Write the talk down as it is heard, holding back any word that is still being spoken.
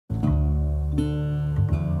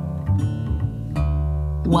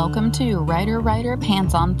Welcome to Writer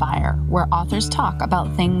Pants on Fire, where authors talk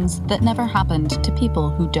about things that never happened to people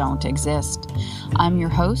who don't exist. I'm your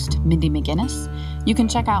host, Mindy McGinnis. You can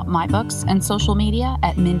check out my books and social media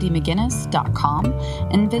at mindymcginnis.com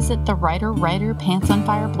and visit the Writer Pants on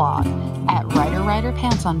Fire blog at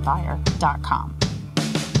writerpantsonfire.com.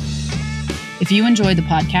 If you enjoy the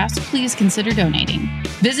podcast, please consider donating.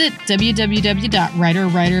 Visit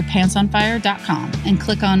www.writerpantsonfire.com and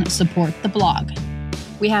click on Support the Blog.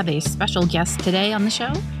 We have a special guest today on the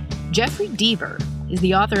show. Jeffrey Deaver is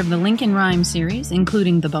the author of the Lincoln Rhyme series,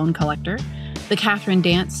 including The Bone Collector, the Catherine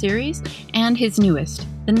Dance series, and his newest,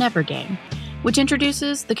 The Never Game, which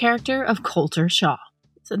introduces the character of Colter Shaw.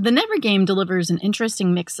 So The Never Game delivers an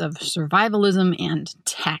interesting mix of survivalism and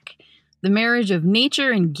tech, the marriage of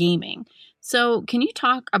nature and gaming. So can you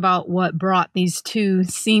talk about what brought these two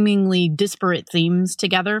seemingly disparate themes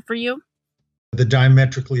together for you? The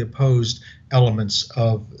diametrically opposed elements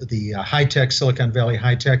of the high-tech, Silicon Valley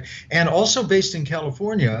high-tech, and also based in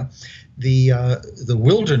California, the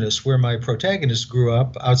wilderness where my protagonist grew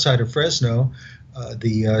up outside of Fresno,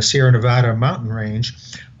 the Sierra Nevada mountain range,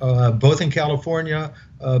 both in California,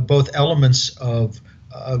 both elements of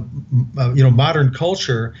modern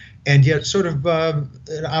culture, and yet sort of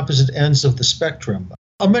at opposite ends of the spectrum.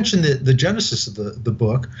 I'll mention the genesis of the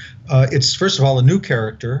book. It's, first of all, a new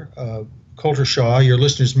character, Colter Shaw. Your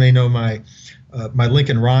listeners may know my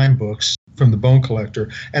Lincoln Rhyme books from The Bone Collector.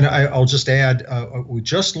 And I'll just add, we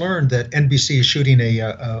just learned that NBC is shooting a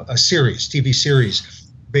TV series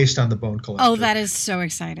based on The Bone Collector. Oh, that is so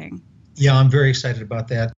exciting. Yeah, I'm very excited about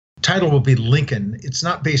that. Title will be Lincoln. It's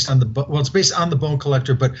not based on it's based on The Bone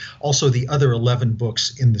Collector, but also the other 11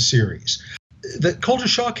 books in the series. The Colter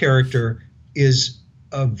Shaw character is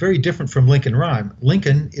very different from Lincoln Rhyme.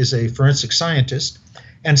 Lincoln is a forensic scientist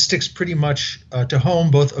and sticks pretty much to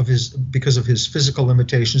home, because of his physical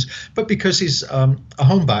limitations, but because he's a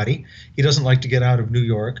homebody. He doesn't like to get out of New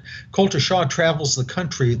York. Colter Shaw travels the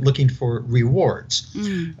country looking for rewards.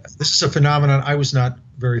 This is a phenomenon I was not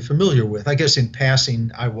very familiar with. I guess in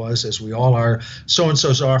passing I was, as we all are.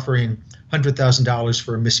 So-and-so's offering $100,000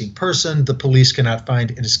 for a missing person. The police cannot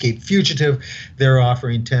find an escaped fugitive. They're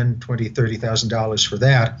offering $10,000, $20,000, $30,000 for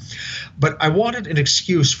that. But I wanted an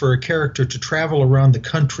excuse for a character to travel around the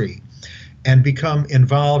country and become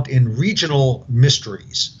involved in regional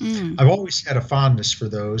mysteries. I've always had a fondness for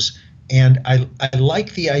those, and I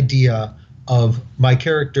like the idea of my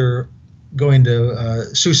character going to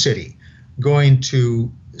Sioux City, going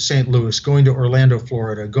to St. Louis, going to Orlando,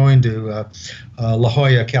 Florida, going to La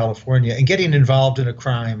Jolla, California, and getting involved in a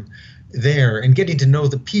crime there and getting to know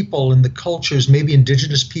the people and the cultures, maybe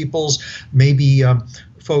indigenous peoples, maybe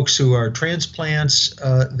folks who are transplants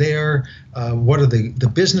there. What are the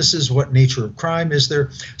businesses? What nature of crime is there?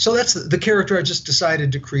 So that's the character I just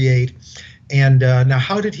decided to create. And now,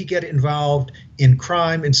 how did he get involved in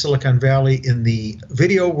crime in Silicon Valley in the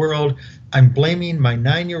video world? I'm blaming my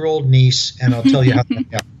 9-year-old niece, and I'll tell you how that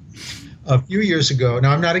happened. A few years ago,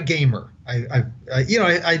 now I'm not a gamer. I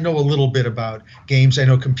know a little bit about games. I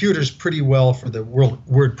know computers pretty well for the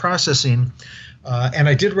word processing. And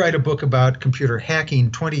I did write a book about computer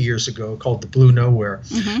hacking 20 years ago called The Blue Nowhere.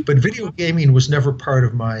 But video gaming was never part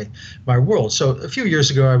of my world. So a few years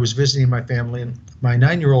ago, I was visiting my family, and my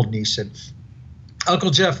 9-year-old niece said,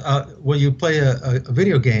 "Uncle Jeff, will you play a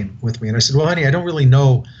video game with me?" And I said, "Well, honey, I don't really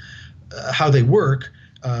know how they work,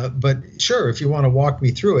 but sure, if you want to walk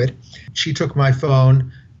me through it." She took my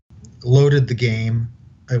phone, loaded the game.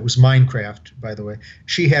 It was Minecraft, by the way.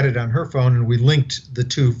 She had it on her phone, and we linked the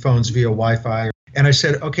two phones via Wi-Fi. And I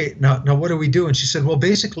said, "Okay, now what do we do?" And she said, "Well,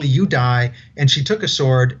 basically you die." And she took a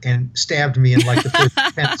sword and stabbed me in like the first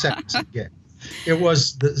 10 seconds of the game. It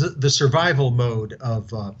was the survival mode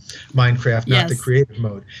of Minecraft, not the creative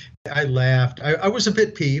mode. I laughed. I was a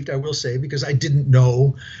bit peeved, I will say, because I didn't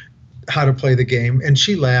know how to play the game, and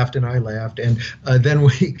she laughed and I laughed, and then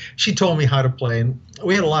she told me how to play, and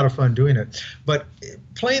we had a lot of fun doing it. But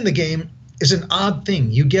playing the game is an odd thing.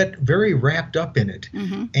 You get very wrapped up in it,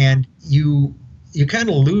 and you kind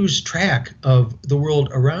of lose track of the world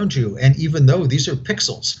around you. And even though these are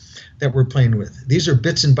pixels that we're playing with, these are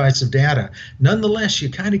bits and bytes of data, nonetheless you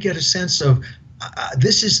kind of get a sense of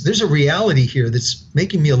there's a reality here that's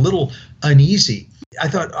making me a little uneasy. I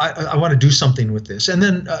thought I want to do something with this. And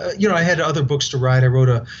then, I had other books to write. I wrote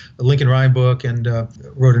a Lincoln Rhyme book and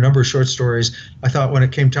wrote a number of short stories. I thought when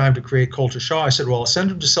it came time to create Colter Shaw, I said, well, I'll send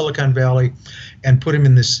him to Silicon Valley and put him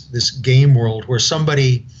in this game world where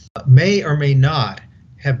somebody may or may not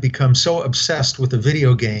have become so obsessed with a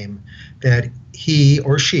video game that he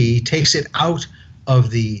or she takes it out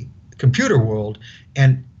of the computer world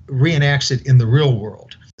and reenacts it in the real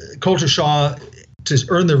world. Coulter Shaw, to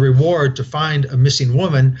earn the reward to find a missing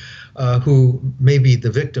woman who may be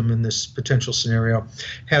the victim in this potential scenario,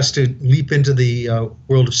 has to leap into the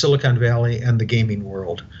world of Silicon Valley and the gaming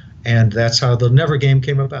world. And that's how the Never game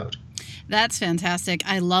came about. That's fantastic.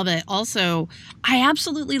 I love it. Also, I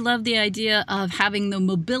absolutely love the idea of having the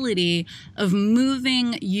mobility of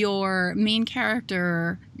moving your main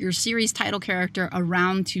character, your series title character,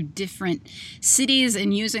 around to different cities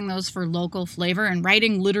and using those for local flavor and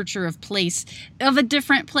writing literature of a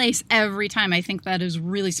different place every time. I think that is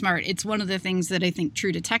really smart. It's one of the things that I think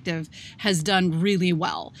True Detective has done really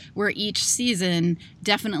well, where each season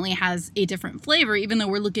definitely has a different flavor, even though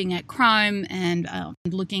we're looking at crime and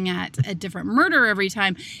looking at a different murder every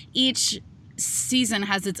time. Each season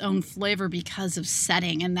has its own flavor because of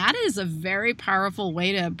setting, and that is a very powerful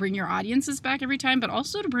way to bring your audiences back every time, but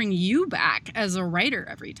also to bring you back as a writer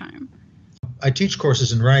every time. I teach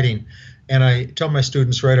courses in writing, and I tell my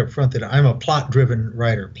students right up front that I'm a plot-driven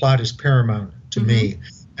writer. Plot is paramount to me,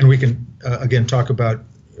 and we can again talk about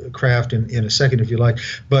craft in a second if you like,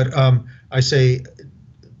 but I say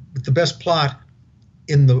the best plot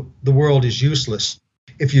in the world is useless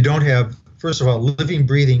if you don't have, first of all, living,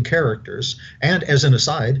 breathing characters. And as an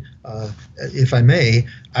aside, if I may,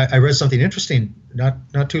 I read something interesting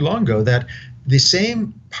not too long ago, that the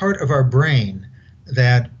same part of our brain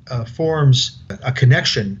that forms a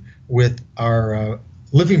connection with our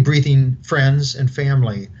living, breathing friends and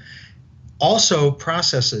family also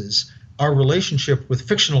processes our relationship with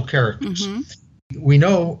fictional characters. We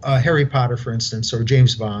know Harry Potter, for instance, or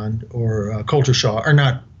James Bond, or Coulter Shaw are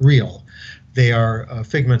not real. They are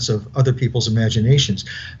figments of other people's imaginations.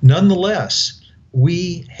 Nonetheless,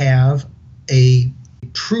 we have a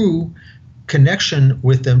true connection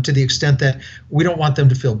with them to the extent that we don't want them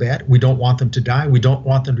to feel bad. We don't want them to die. We don't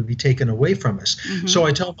want them to be taken away from us. So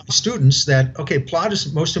I tell my students that, okay, plot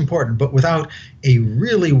is most important, but without a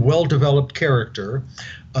really well-developed character,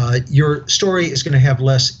 your story is going to have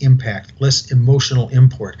less impact, less emotional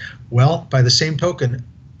import. Well, by the same token,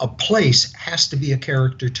 a place has to be a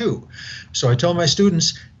character too. So I tell my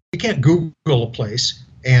students, you can't Google a place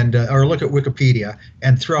and or look at Wikipedia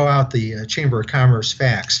and throw out the Chamber of Commerce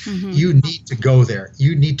facts. You need to go there.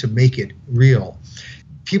 You need to make it real.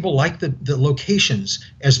 People like the locations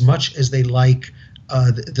as much as they like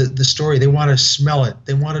the story. They want to smell it.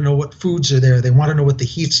 They want to know what foods are there. They want to know what the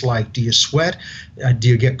heat's like. Do you sweat? Do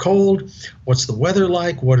you get cold? What's the weather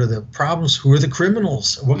like? What are the problems? Who are the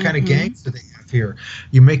criminals? What kind of gangs do they have here?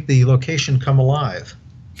 You make the location come alive.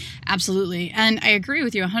 Absolutely. And I agree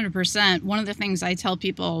with you 100%. One of the things I tell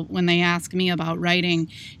people when they ask me about writing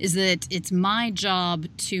is that it's my job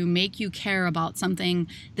to make you care about something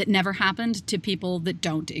that never happened to people that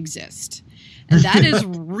don't exist. And that is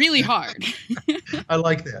really hard. I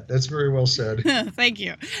like that. That's very well said. Thank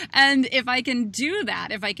you. And if I can do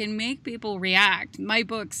that, if I can make people react, my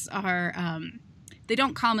books are... they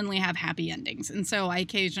don't commonly have happy endings. And so I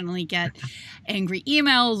occasionally get angry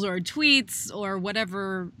emails or tweets or what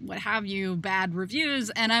have you, bad reviews.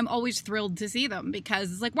 And I'm always thrilled to see them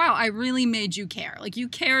because it's like, wow, I really made you care. Like you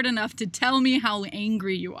cared enough to tell me how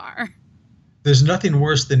angry you are. There's nothing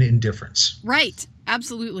worse than indifference. Right.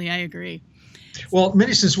 Absolutely. I agree. Well,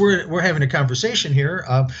 Minnie, since we're having a conversation here,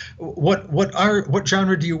 what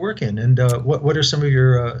genre do you work in, and what are some of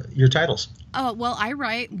your titles? Well, I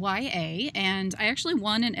write YA, and I actually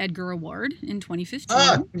won an Edgar Award in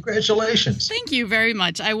 2015. Congratulations! Thank you very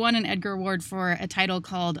much. I won an Edgar Award for a title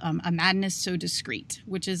called A Madness So Discreet,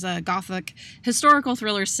 which is a gothic historical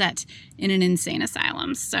thriller set in an insane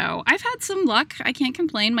asylum. So I've had some luck. I can't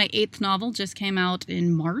complain. My 8th novel just came out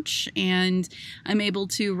in March, and I'm able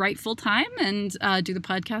to write full-time and do the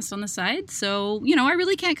podcast on the side. So, I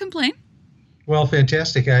really can't complain. Well,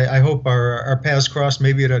 fantastic. I hope our paths cross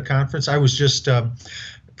maybe at a conference. I was just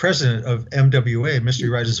president of MWA, Mystery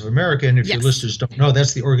Writers of America. And if your listeners don't know,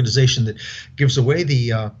 that's the organization that gives away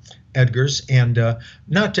the Edgars. And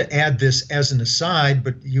not to add this as an aside,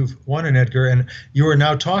 but you've won an Edgar, and you are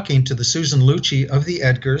now talking to the Susan Lucci of the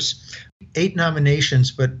Edgars. 8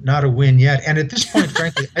 nominations, but not a win yet. And at this point,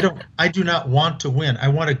 frankly, I do not want to win. I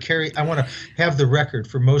want to have the record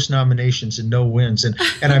for most nominations and no wins. And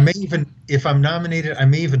I may even, if I'm nominated, I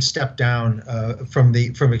may even step down from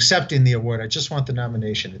accepting the award. I just want the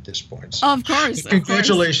nomination at this point. So, of course.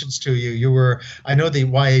 Congratulations to you. I know the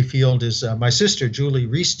YA field is, my sister, Julie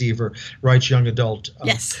Reese-Deaver, writes young adult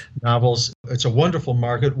novels. It's a wonderful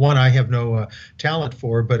market, one I have no talent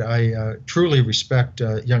for, but I truly respect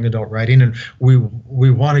young adult writing. And we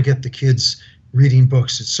want to get the kids reading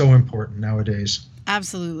books. It's so important nowadays.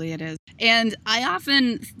 Absolutely, it is. And I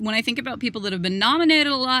often, when I think about people that have been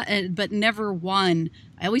nominated a lot but never won,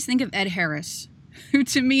 I always think of Ed Harris, who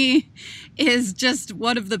to me is just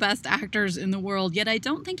one of the best actors in the world. Yet I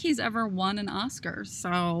don't think he's ever won an Oscar.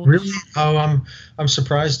 So really, oh, I'm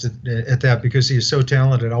surprised at that because he is so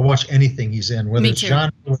talented. I'll watch anything he's in, whether it's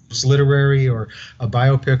genre, whether it's literary or a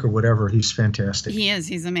biopic or whatever. He's fantastic. He is.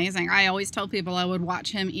 He's amazing. I always tell people I would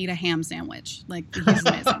watch him eat a ham sandwich. Like, he's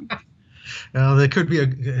amazing. There could be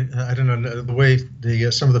I don't know, the way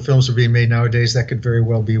some of the films are being made nowadays, that could very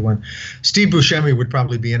well be one. Steve Buscemi would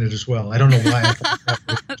probably be in it as well. I don't know why.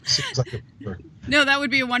 It seems like No, that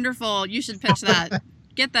would be wonderful. You should pitch that.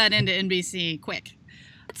 Get that into NBC quick.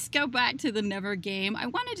 Let's go back to the Never Game. I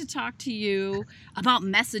wanted to talk to you about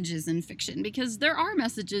messages in fiction, because there are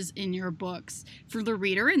messages in your books for the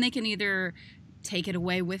reader, and they can either take it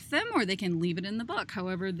away with them or they can leave it in the book,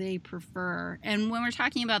 however they prefer. And when we're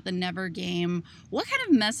talking about the Never Game, what kind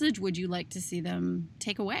of message would you like to see them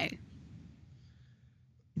take away?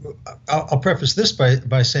 I'll preface this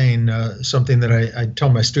by saying something that I tell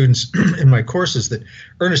my students in my courses, that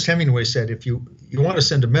Ernest Hemingway said, if you want to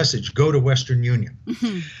send a message, go to Western Union.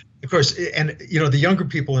 Mm-hmm. Of course, and the younger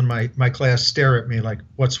people in my class stare at me like,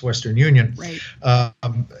 what's Western Union? Right.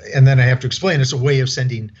 And then I have to explain it's a way of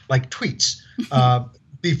sending like tweets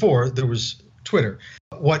before there was Twitter.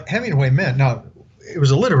 What Hemingway meant, now it was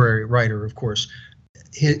a literary writer, of course,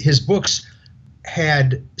 his books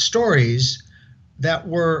had stories that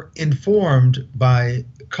were informed by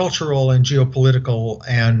cultural and geopolitical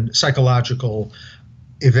and psychological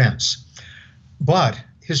events. But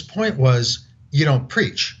his point was, you don't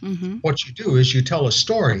preach. Mm-hmm. What you do is you tell a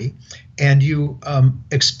story and you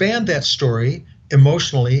expand that story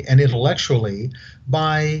emotionally and intellectually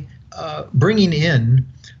by bringing in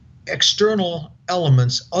external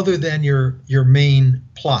elements other than your main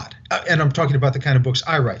plot. And I'm talking about the kind of books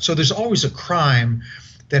I write. So there's always a crime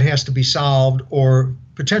that has to be solved or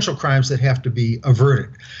potential crimes that have to be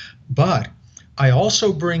averted. But I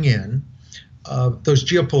also bring in those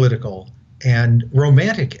geopolitical and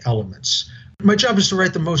romantic elements. My job is to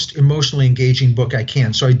write the most emotionally engaging book I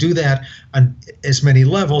can. So I do that on as many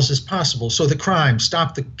levels as possible. So the crime,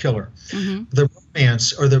 stop the killer. Mm-hmm. The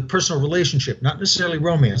romance or the personal relationship, not necessarily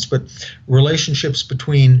romance, but relationships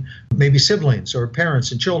between maybe siblings or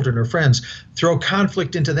parents and children or friends, throw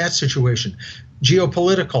conflict into that situation.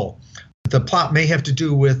 Geopolitical, the plot may have to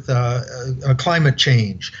do with climate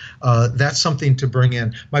change. That's something to bring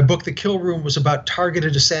in. My book, The Kill Room, was about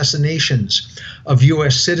targeted assassinations of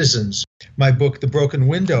U.S. citizens. My book, The Broken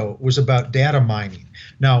Window, was about data mining.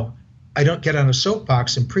 Now, I don't get on a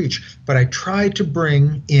soapbox and preach, but I try to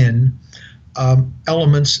bring in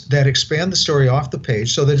elements that expand the story off the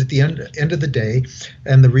page so that at the end of the day,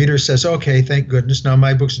 and the reader says, okay, thank goodness. Now,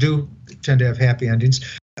 my books do tend to have happy endings.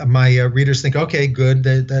 My readers think, okay, good,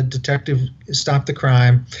 the detective stopped the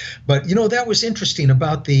crime. But, that was interesting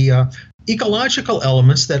about the ecological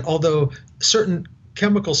elements, that although certain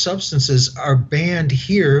chemical substances are banned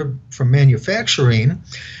here from manufacturing,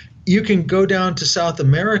 you can go down to South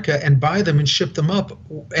America and buy them and ship them up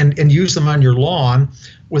and use them on your lawn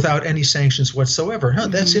without any sanctions whatsoever. Huh,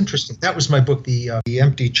 that's interesting. That was my book, The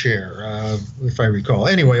Empty Chair, if I recall.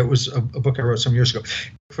 Anyway, it was a book I wrote some years ago.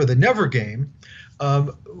 For the Never Game,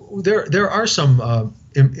 there are some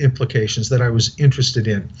implications that I was interested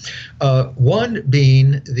in. One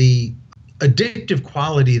being the addictive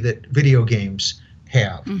quality that video games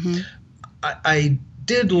have. Mm-hmm. I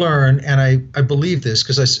did learn, and I believe this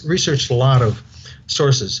because I researched a lot of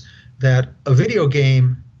sources, that a video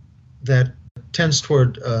game that tends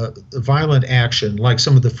toward violent action, like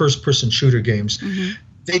some of the first-person shooter games, mm-hmm.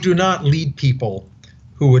 they do not lead people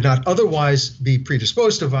who would not otherwise be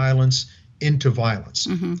predisposed to violence into violence.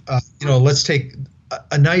 Mm-hmm. Let's take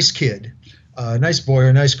a nice kid, a nice boy or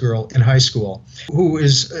a nice girl in high school who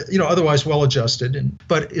is, otherwise well-adjusted,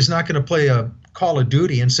 but is not going to play a Call of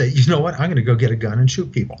Duty and say, you know what, I'm going to go get a gun and shoot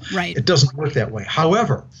people. Right. It doesn't work that way.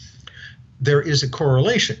 However, there is a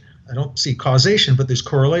correlation. I don't see causation, but there's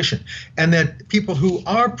correlation. And that people who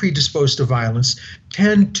are predisposed to violence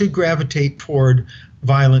tend to gravitate toward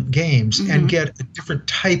violent games mm-hmm. and get a different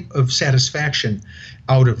type of satisfaction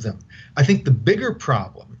out of them. I think the bigger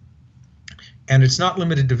problem, and it's not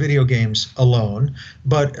limited to video games alone,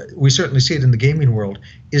 but we certainly see it in the gaming world,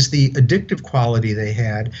 is the addictive quality they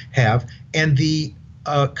have and the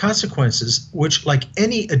consequences, which, like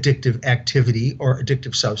any addictive activity or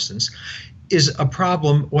addictive substance, is a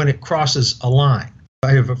problem when it crosses a line.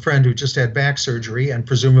 I have a friend who just had back surgery and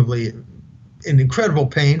presumably in incredible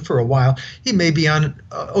pain for a while. He may be on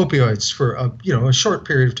opioids for a short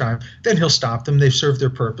period of time. Then he'll stop them. They've served their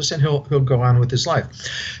purpose, and he'll go on with his life.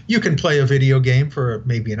 You can play a video game for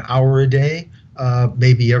maybe an hour a day,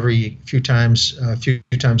 maybe every few times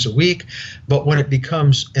a week. But when it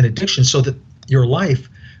becomes an addiction, so that your life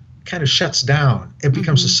kind of shuts down, it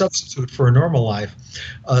becomes a substitute for a normal life,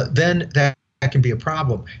 then that can be a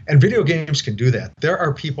problem. And video games can do that. There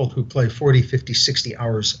are people who play 40, 50, 60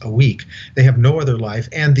 hours a week. They have no other life.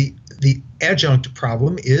 And the adjunct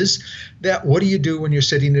problem is that what do you do when you're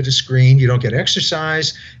sitting at a screen? You don't get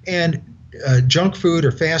exercise, and junk food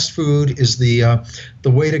or fast food is the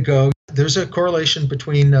way to go. There's a correlation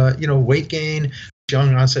between weight gain,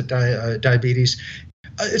 young onset diabetes.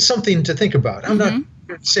 It's something to think about. I'm not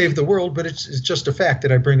going to save the world, but it's just a fact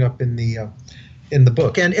that I bring up in the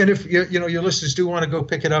book. And if your listeners do want to go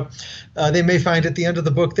pick it up, they may find at the end of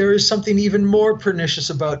the book there is something even more pernicious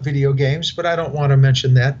about video games, but I don't want to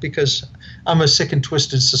mention that because I'm a sick and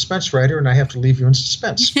twisted suspense writer, and I have to leave you in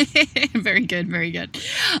suspense. Very good, very good.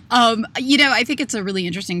 I think it's a really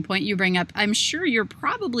interesting point you bring up. I'm sure you're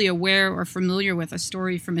probably aware or familiar with a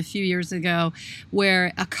story from a few years ago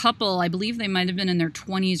where a couple, I believe they might have been in their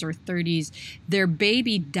 20s or 30s, their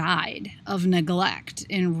baby died of neglect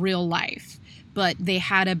in real life. But they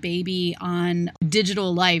had a baby on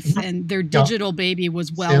Digital Life, and their digital baby was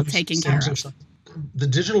taken care of. The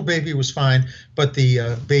digital baby was fine, but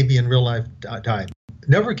the baby in real life died.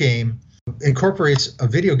 Never Game incorporates a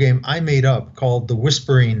video game I made up called The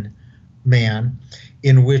Whispering Man,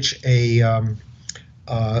 in which a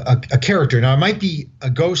character, now it might be a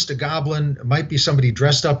ghost, a goblin, it might be somebody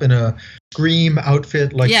dressed up in a Scream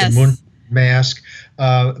outfit like the Moon mask,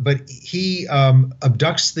 but he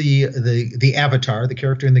abducts the avatar, the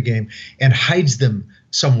character in the game, and hides them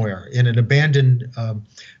somewhere in an abandoned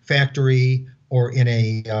factory or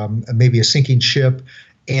in maybe a sinking ship,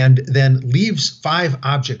 and then leaves 5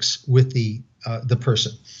 objects with the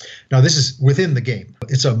person. Now, this is within the game.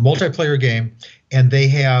 It's a multiplayer game, and they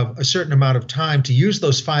have a certain amount of time to use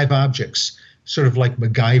those 5 objects, sort of like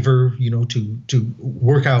MacGyver, to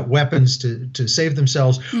work out weapons to save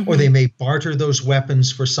themselves, or they may barter those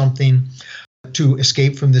weapons for something to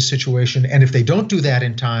escape from this situation. And if they don't do that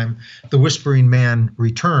in time, the Whispering Man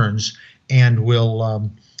returns and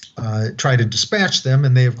will try to dispatch them.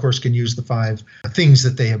 And they, of course, can use the 5 things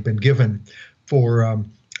that they have been given for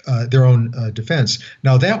their own defense.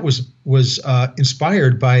 Now, that was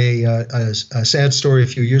inspired by a sad story a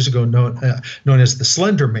few years ago known as the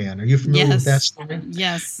Slender Man. Are you familiar with that story?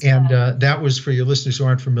 Yes. And that was, for your listeners who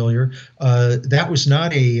aren't familiar, that was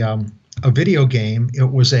not a video game.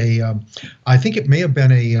 It was I think it may have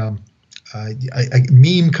been a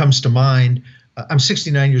meme comes to mind. I'm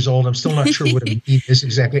 69 years old. I'm still not sure what a meme is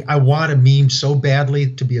exactly. I want a meme so badly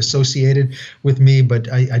to be associated with me,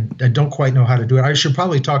 but I don't quite know how to do it. I should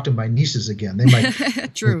probably talk to my nieces again. They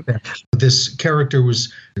might. True. This character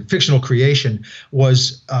fictional creation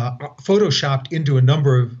was photoshopped into a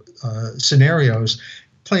number of scenarios,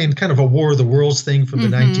 playing kind of a War of the Worlds thing from the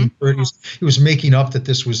 1930s. He was making up that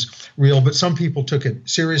this was real, but some people took it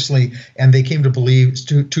seriously, and they came to believe,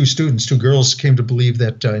 two girls came to believe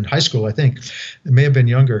that in high school, I think, they may have been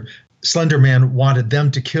younger, Slender Man wanted them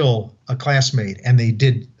to kill a classmate, and they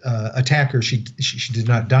did attack her. She did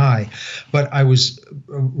not die. But I was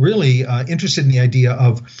really interested in the idea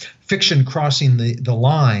of fiction crossing the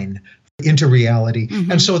line into reality.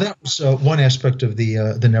 And so that was one aspect of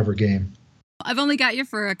the Never Game. I've only got you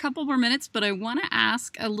for a couple more minutes, but I want to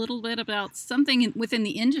ask a little bit about something within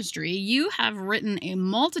the industry. You have written a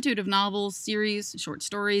multitude of novels, series, short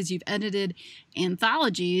stories. You've edited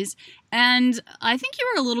anthologies, and I think you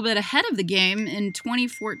were a little bit ahead of the game. In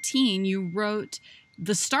 2014, you wrote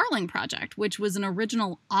The Starling Project, which was an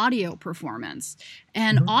original audio performance.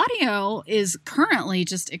 And audio is currently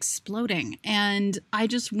just exploding. And I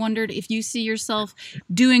just wondered if you see yourself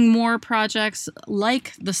doing more projects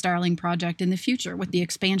like The Starling Project in the future with the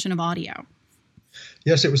expansion of audio.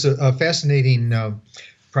 Yes, it was a fascinating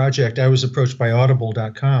project. I was approached by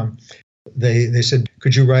Audible.com. They said,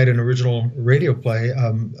 could you write an original radio play?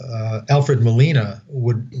 Alfred Molina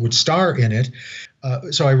would star in it.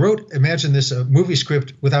 So I wrote, imagine this, a movie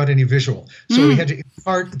script without any visual. So we had to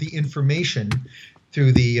impart the information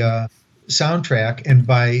through the soundtrack, and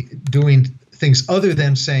by doing things other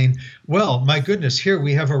than saying, well, my goodness, here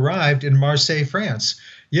we have arrived in Marseille, France.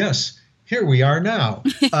 Yes, here we are now.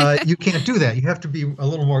 You can't do that. You have to be a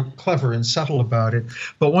little more clever and subtle about it.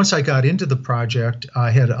 But once I got into the project,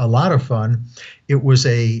 I had a lot of fun. It was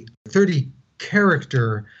a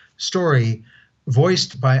 30-character story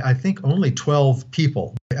voiced by, I think, only 12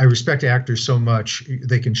 people. I respect actors so much.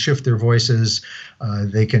 They can shift their voices.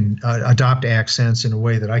 They can adopt accents in a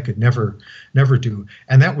way that I could never do.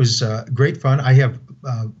 And that was great fun. I have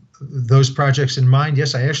those projects in mind.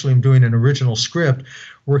 Yes, I actually am doing an original script,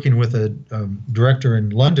 working with a director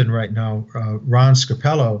in London right now, Ron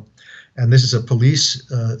Scapello. And this is a police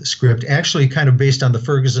script, actually kind of based on the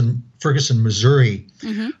Ferguson, Missouri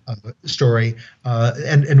story.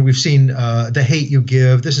 And we've seen The Hate You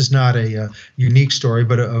Give. This is not a unique story,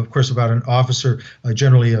 but of course about an officer,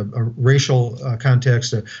 generally a racial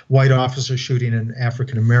context, a white officer shooting an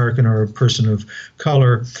African-American or a person of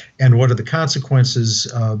color, and what are the consequences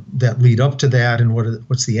that lead up to that, and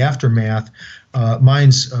what's the aftermath.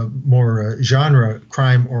 Mine's more genre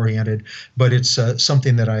crime oriented, but it's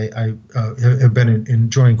something that I have been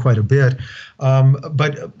enjoying quite a bit.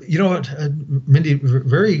 But you know what, Mindy,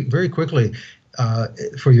 very, very quickly,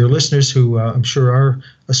 for your listeners who I'm sure are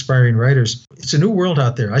aspiring writers, it's a new world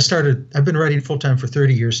out there. I've been writing full time for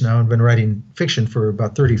 30 years now and been writing fiction for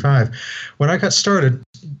about 35. When I got started,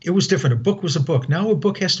 it was different. A book was a book. Now a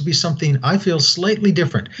book has to be something I feel slightly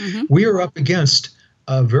different. We are up against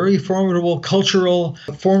very formidable cultural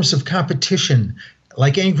forms of competition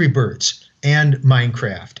like Angry Birds and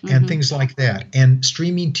Minecraft and things like that, and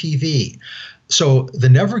streaming TV. So the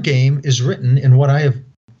Never Game is written in what I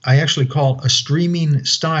actually call a streaming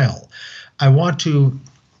style. I want to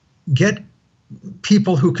get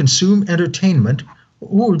people who consume entertainment,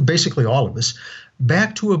 who are basically all of us,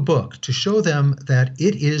 back to a book to show them that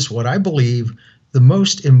it is what I believe the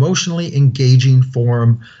most emotionally engaging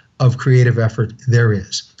form of creative effort there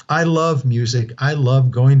is. I love music. I love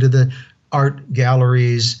going to the art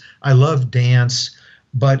galleries. I love dance,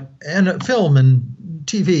 and film and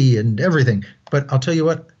TV and everything. But I'll tell you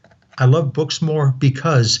what, I love books more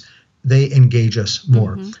because they engage us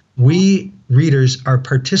more. We readers are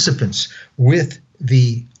participants with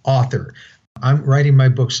the author. I'm writing my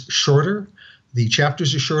books shorter. The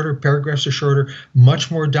chapters are shorter, paragraphs are shorter,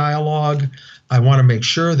 much more dialogue. I want to make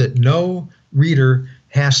sure that no reader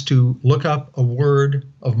has to look up a word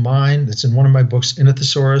of mine that's in one of my books in a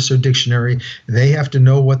thesaurus or dictionary. They have to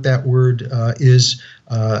know what that word is.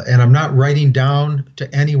 And I'm not writing down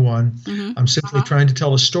to anyone. I'm simply trying to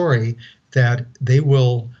tell a story that they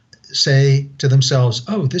will say to themselves,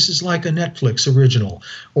 oh, this is like a Netflix original,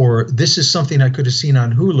 or this is something I could have seen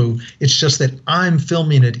on Hulu. It's just that I'm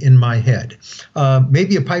filming it in my head.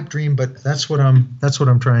 Maybe a pipe dream, but that's what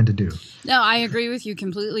I'm trying to do. No, I agree with you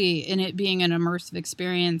completely in it being an immersive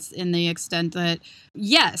experience in the extent that,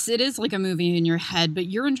 yes, it is like a movie in your head, but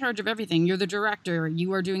you're in charge of everything. You're the director.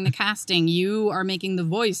 You are doing the casting. You are making the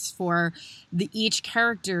voice for each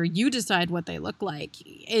character. You decide what they look like.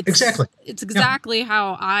 It's exactly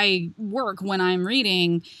how I work when I'm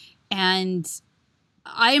reading, and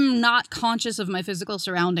I am not conscious of my physical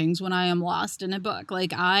surroundings when I am lost in a book.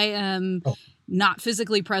 Like, I am not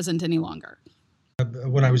physically present any longer.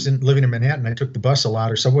 When I was living in Manhattan, I took the bus a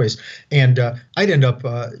lot, or subways, and I'd end up,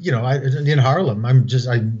 in Harlem. I'm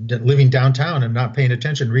living downtown and not paying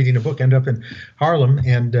attention, reading a book, end up in Harlem,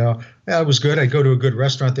 and it was good. I'd go to a good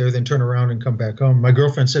restaurant there, then turn around and come back home. My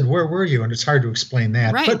girlfriend said, "Where were you?" And it's hard to explain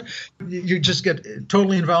that, right. But you just get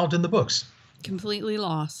totally involved in the books. Completely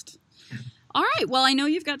lost. All right. Well, I know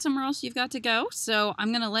you've got somewhere else you've got to go, so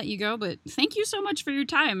I'm going to let you go. But thank you so much for your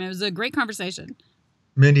time. It was a great conversation.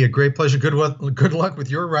 Mindy, a great pleasure. Good luck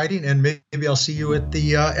with your writing, and maybe I'll see you at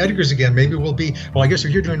the Edgars again. Maybe we'll be, well, I guess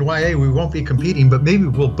if you're doing YA, we won't be competing, but maybe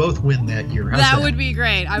we'll both win that year. How's that? That would be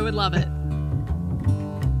great. I would love it.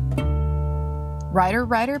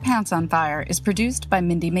 Writer, Pants on Fire is produced by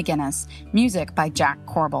Mindy McGinnis. Music by Jack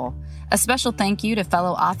Corbel. A special thank you to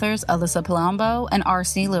fellow authors Alyssa Palumbo and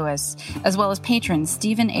R.C. Lewis, as well as patron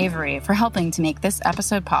Stephen Avery for helping to make this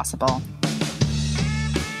episode possible.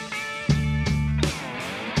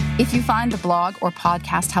 If you find the blog or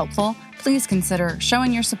podcast helpful, please consider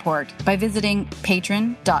showing your support by visiting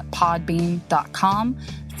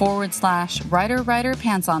patron.podbean.com/writer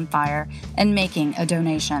Pants on Fire and making a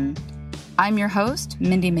donation. I'm your host,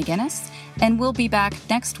 Mindy McGinnis, and we'll be back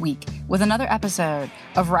next week with another episode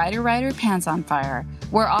of Writer Pants on Fire,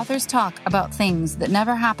 where authors talk about things that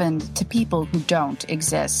never happened to people who don't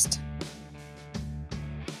exist.